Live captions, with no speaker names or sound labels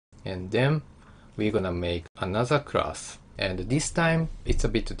and then we're gonna make another class. And this time it's a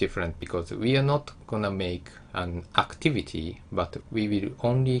bit different because we are not gonna make an activity, but we will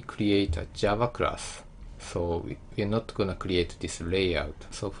only create a Java class. So we're not gonna create this layout.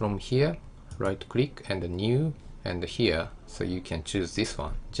 So from here, right click and new, and here, so you can choose this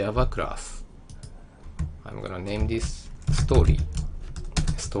one, Java class. I'm gonna name this story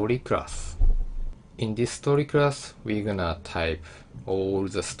class. In this story class, we're gonna type all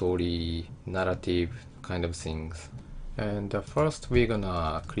the story, narrative kind of things. And first we're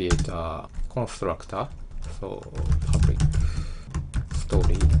gonna create a constructor. So public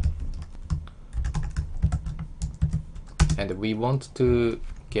story. And we want to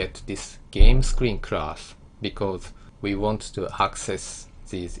get this game screen class because we want to access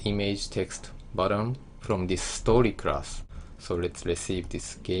this image text button from this story class. So let's receive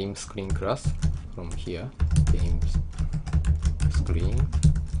this game screen class from here, game screen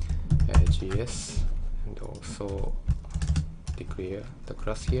GS, and also declare the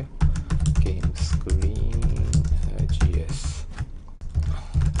class here, game screen GS,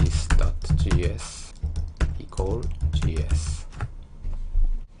 this.gs equal gs.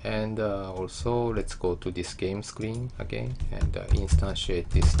 And also let's go to this game screen again and instantiate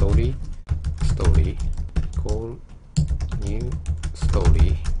this story equal new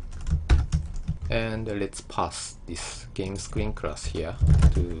story, and let's pass this game screen class here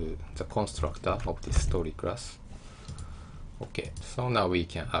to the constructor of this story class. Okay, so now we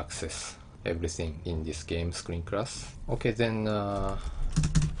can access everything in this game screen class. Okay, then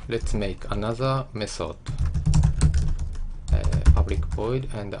let's make another method, public void,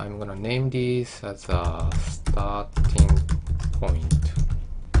 and I'm gonna name this as a starting point.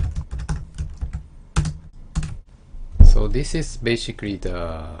 So this is basically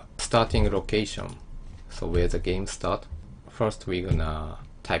the starting location, so where the game starts. First we're gonna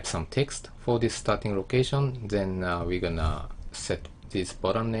type some text for this starting location, then we're gonna set these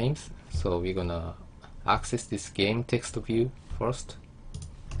button names. So we're gonna access this game text view first,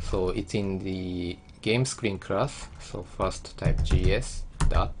 so it's in the game screen class. So first type gs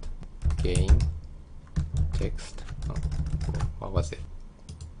dot game text, what was it?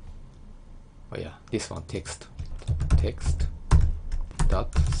 Oh yeah, this one, text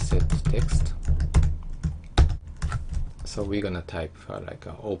dot set text. So we're gonna type like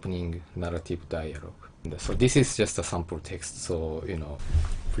an opening narrative dialogue. So this is just a sample text, so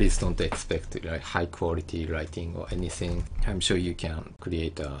please don't expect like high quality writing or anything. I'm sure you can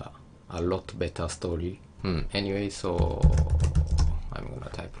create a lot better story. Anyway, so I'm gonna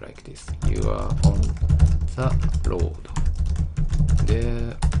type like this: you are on the road,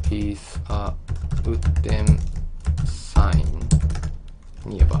 there is a wooden sign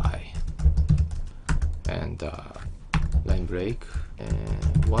nearby, and line break,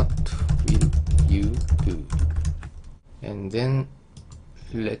 and what will you do? And then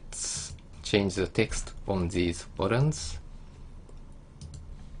let's change the text on these buttons.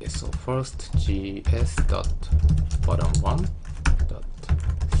 Okay, so first gs dot button 1 dot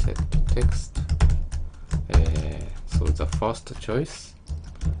set text. So the first choice,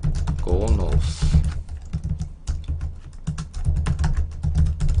 go north.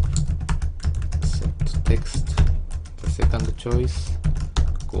 Set text. The second choice,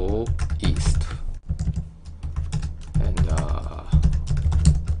 go east. And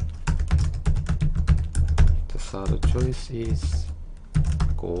the third choice is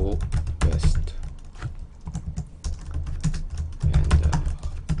go west. And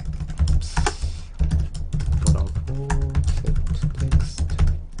bottom 4, set text.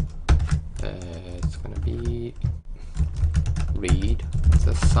 It's gonna be read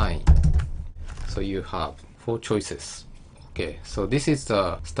the sign. So you have 4 choices. Okay, so this is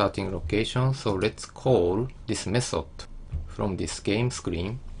the starting location. So let's call this method from this game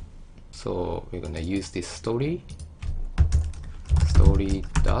screen. So we're gonna use this story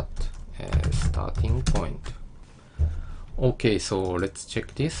dot starting point. Okay, so let's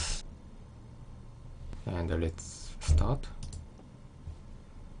check this and let's start.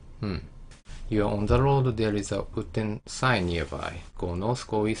 You are on the road, there is a wooden sign nearby. Go north,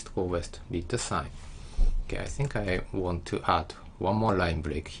 go east, go west, read the sign. Okay, I think I want to add one more line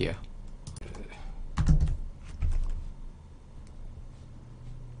break here.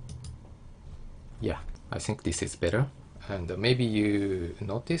 Yeah, I think this is better. And maybe you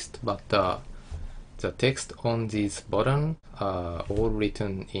noticed, but the text on this button are all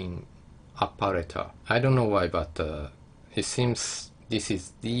written in upper letter. I don't know why, but it seems this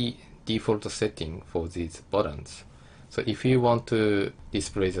is the default setting for these buttons. So if you want to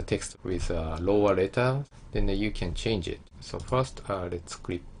display the text with a lower letter, then you can change it. So first let's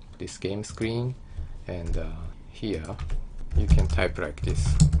click this game screen, and here you can type like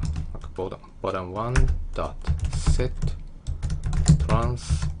this, like bottom 1 dot set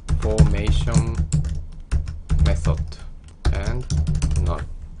transformation method and null.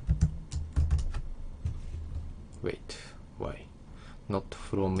 Wait, why not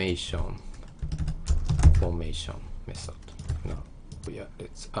formation method? No, yeah,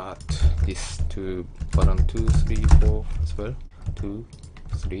 let's add this to button 2, 3, 4 as well. 2,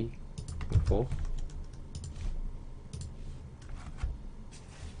 3, 4.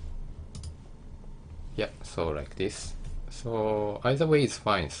 Yeah, so like this. So either way is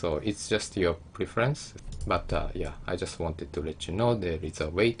fine, so it's just your preference, but yeah, I just wanted to let you know there is a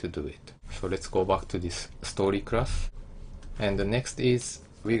way to do it. So let's go back to this story class, and the next is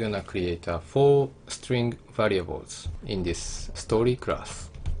we're gonna create 4 string variables in this story class.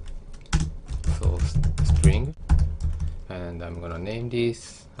 So string, and I'm gonna name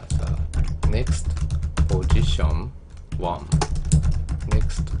this as next position 1,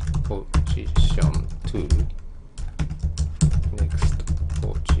 next position 2, next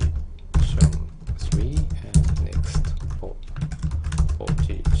position 3, and next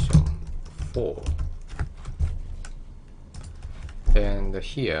position 4. And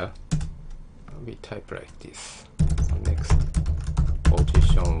here we type like this. So next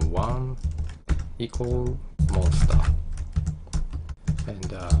position 1 equal monster,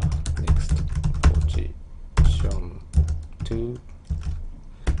 and next position 2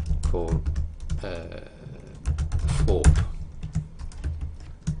 equal sword.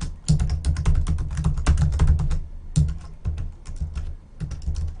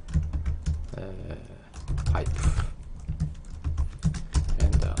 Pipe,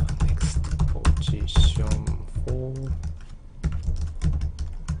 and next position 4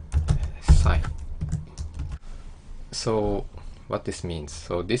 sign. So what this means,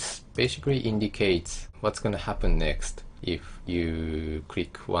 so this basically indicates what's going to happen next if you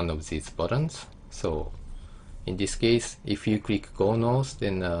click one of these buttons. So in this case, if you click go north,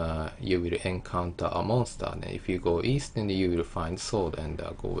 then you will encounter a monster, and if you go east, then you will find sword, and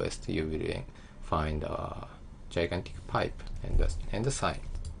go west, you will find a gigantic pipe and the sign.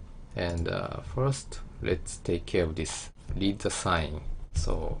 And first let's take care of this read the sign.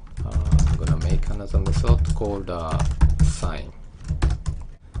 So I'm gonna make another method called sign,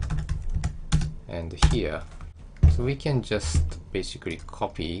 and here, so we can just basically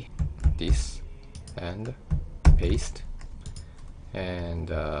copy this and paste, and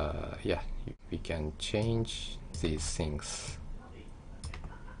yeah, we can change these things.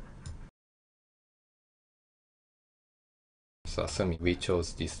 So assuming we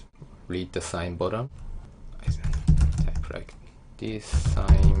chose this read the sign button, I type like this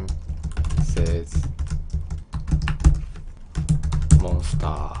sign says monster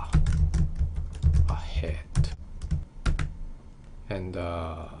ahead, and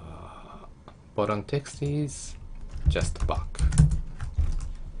button text is just back,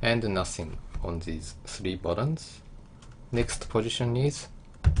 and nothing on these 3 buttons. Next position is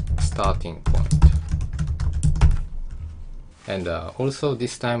starting point. And also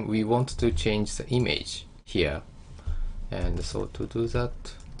this time we want to change the image here, and so to do that,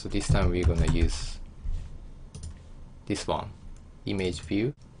 so this time we're gonna use this one, image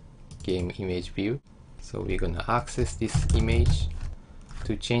view, game image view. So we're gonna access this image.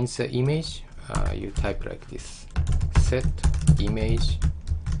 To change the image, you type like this, set image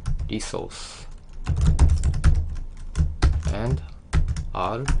resource, and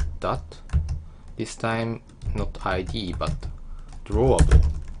r dot, this time not id but drawable,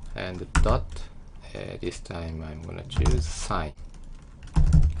 and dot, this time I'm gonna choose sign.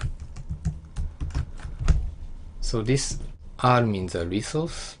 So this r means a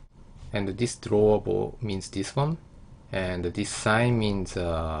resource, and this drawable means this one, and this sign means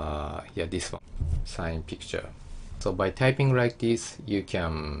yeah, this one, sign picture. So by typing like this, you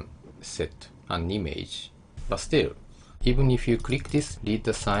can set an image, but still, even if you click this read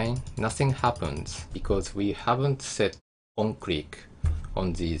the sign, nothing happens because we haven't set on click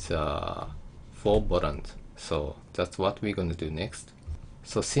on these 4 buttons. So that's what we're gonna do next.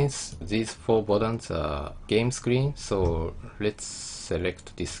 So since these 4 buttons are game screen, so let's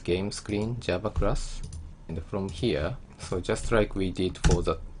select this game screen Java class, and from here, so just like we did for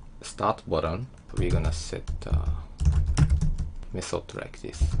the start button, we're gonna set method like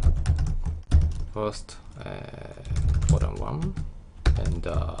this. First button 1, and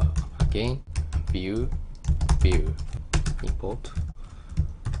again view import,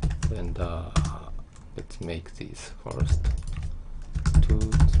 and let's make these first 2,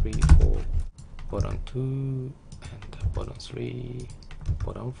 3, 4, button 2, and button 3,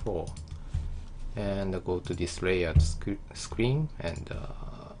 button 4, and go to this layout screen and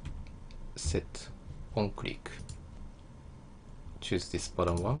set on click. Choose this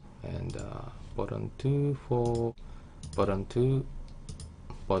button 1 and button 2 for button 2,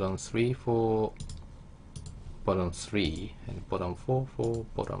 button 3 for button 3, and button 4 for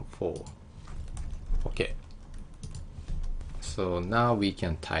button 4. Okay, so now we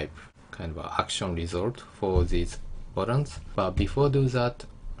can type kind of an action result for these buttons, but before do that,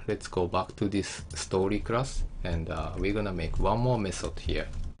 let's go back to this story class, and we're gonna make one more method here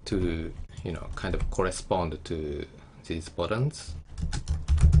to, you know, kind of correspond to these buttons.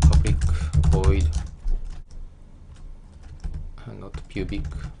 Public void, not pubic,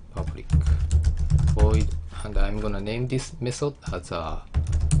 public void, and I'm gonna name this method as a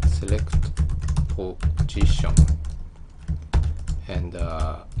select position, and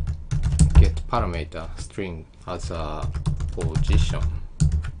get parameter string as a position,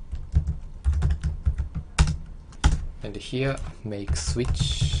 and here make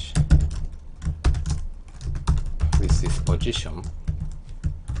switch with this position,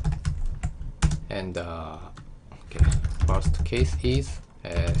 and okay, first case is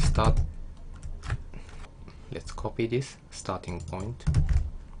start. Let's copy this starting point,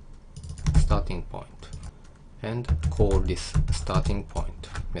 and call this starting point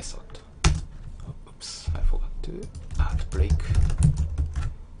method. Oops, I forgot to add break.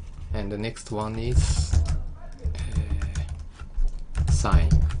 And the next one is sign,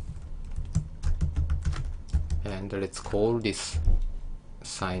 and let's call this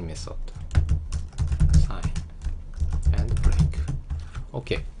sign method, sign and break.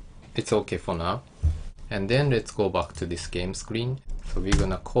 Okay, it's okay for now. And then let's go back to this game screen. So we're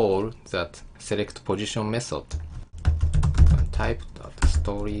gonna call that select position method. Type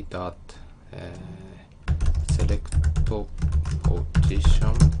story dot select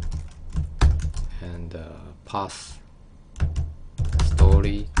position, and pass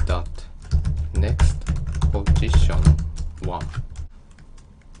story dot next position 1.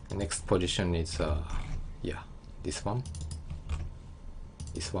 The next position is yeah, this one,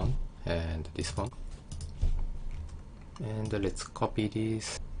 and this one. And let's copy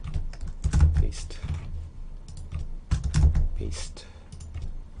this, paste,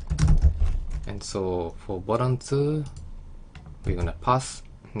 and so for button 2 we're gonna pass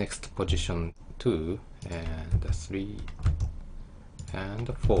next position 2 and 3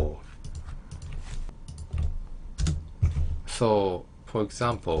 and 4. So for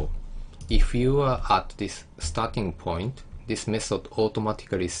example, if you are at this starting point, this method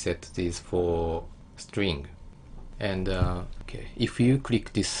automatically sets this for string. And okay, if you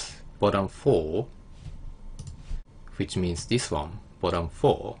click this button 4, which means this one, button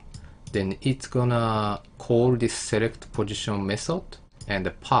 4, then it's gonna call this select position method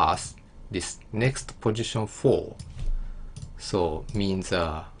and pass this next position 4. So means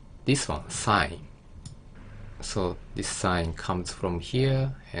this one, sign. So this sign comes from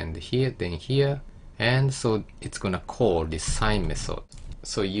here and here, then here, and so it's gonna call this sign method.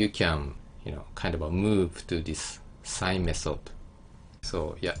 So you can, you know, kind of move to this sign method.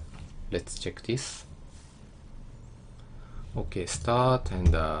 So yeah, let's check this. Okay, start,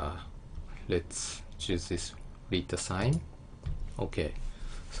 and let's choose this read the sign. Okay,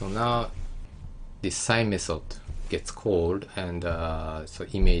 so now this sign method gets called, and so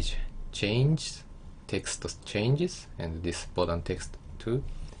image changed, text changes, and this button text too.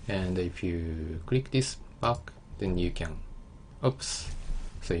 And if you click this back, then you can, oops,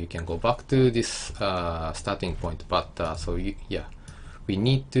 so you can go back to this starting point, but so yeah, we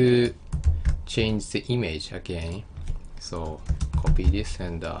need to change the image again. So copy this,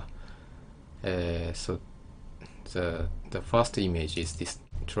 and so the first image is this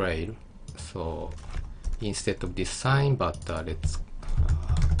trail. So instead of this sign, but let's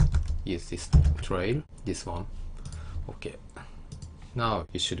use this trail, this one. Okay, now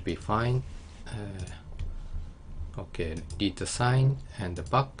it should be fine. Okay, read the sign and the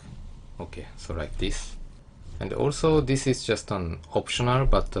back. Okay, so like this. And also this is just an optional,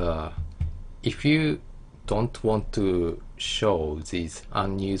 but if you don't want to show these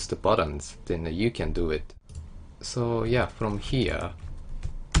unused buttons, then you can do it. So yeah, from here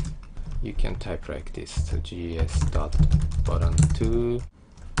you can type like this. So gs.button2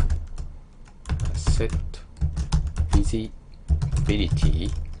 set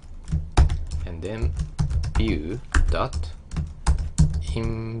visibility, and then view dot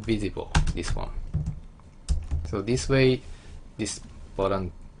invisible, this one. So this way this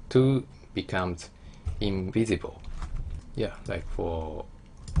button 2 becomes invisible. Yeah, like for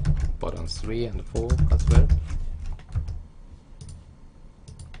button 3 and 4 as well.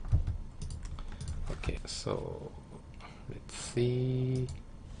 Okay, so let's see.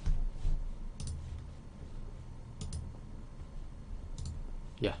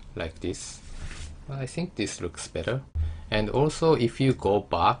 Yeah, like this. I think this looks better. And also, if you go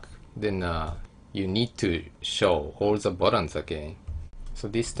back, then you need to show all the buttons again. So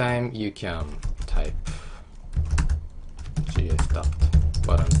this time you can type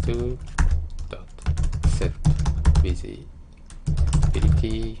gs.button2.set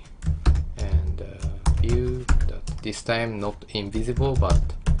visibility and view. This time not invisible but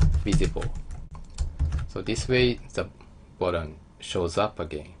visible. So this way the button shows up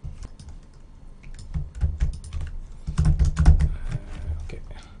again. Okay,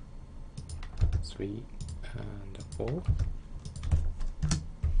 3 and 4.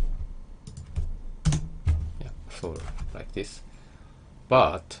 Yeah, so like this.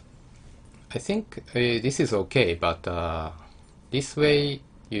 But I think this is okay, but this way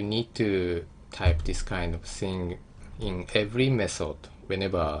you need to type this kind of thing in every method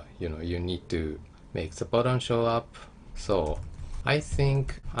whenever you need to make the button show up. So I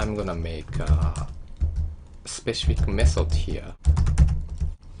think I'm gonna make a specific method here.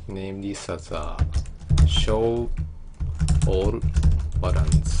 Name this as a show all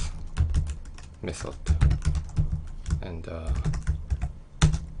buttons method. And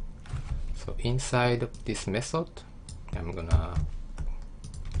so inside of this method, I'm gonna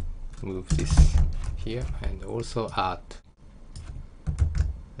move this here and also add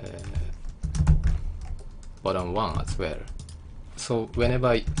button 1 as well. So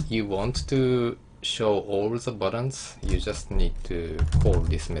whenever you want to show all the buttons, you just need to call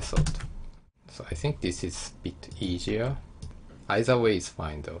this method. So I think this is a bit easier. Either way is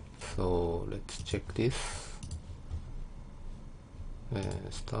fine though. So let's check this.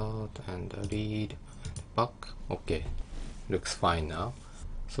 Start and read and back. Okay, looks fine now.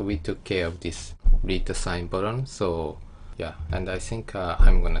 So we took care of this read the sign button. So yeah, and I think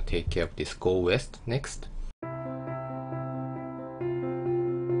I'm gonna take care of this go west next.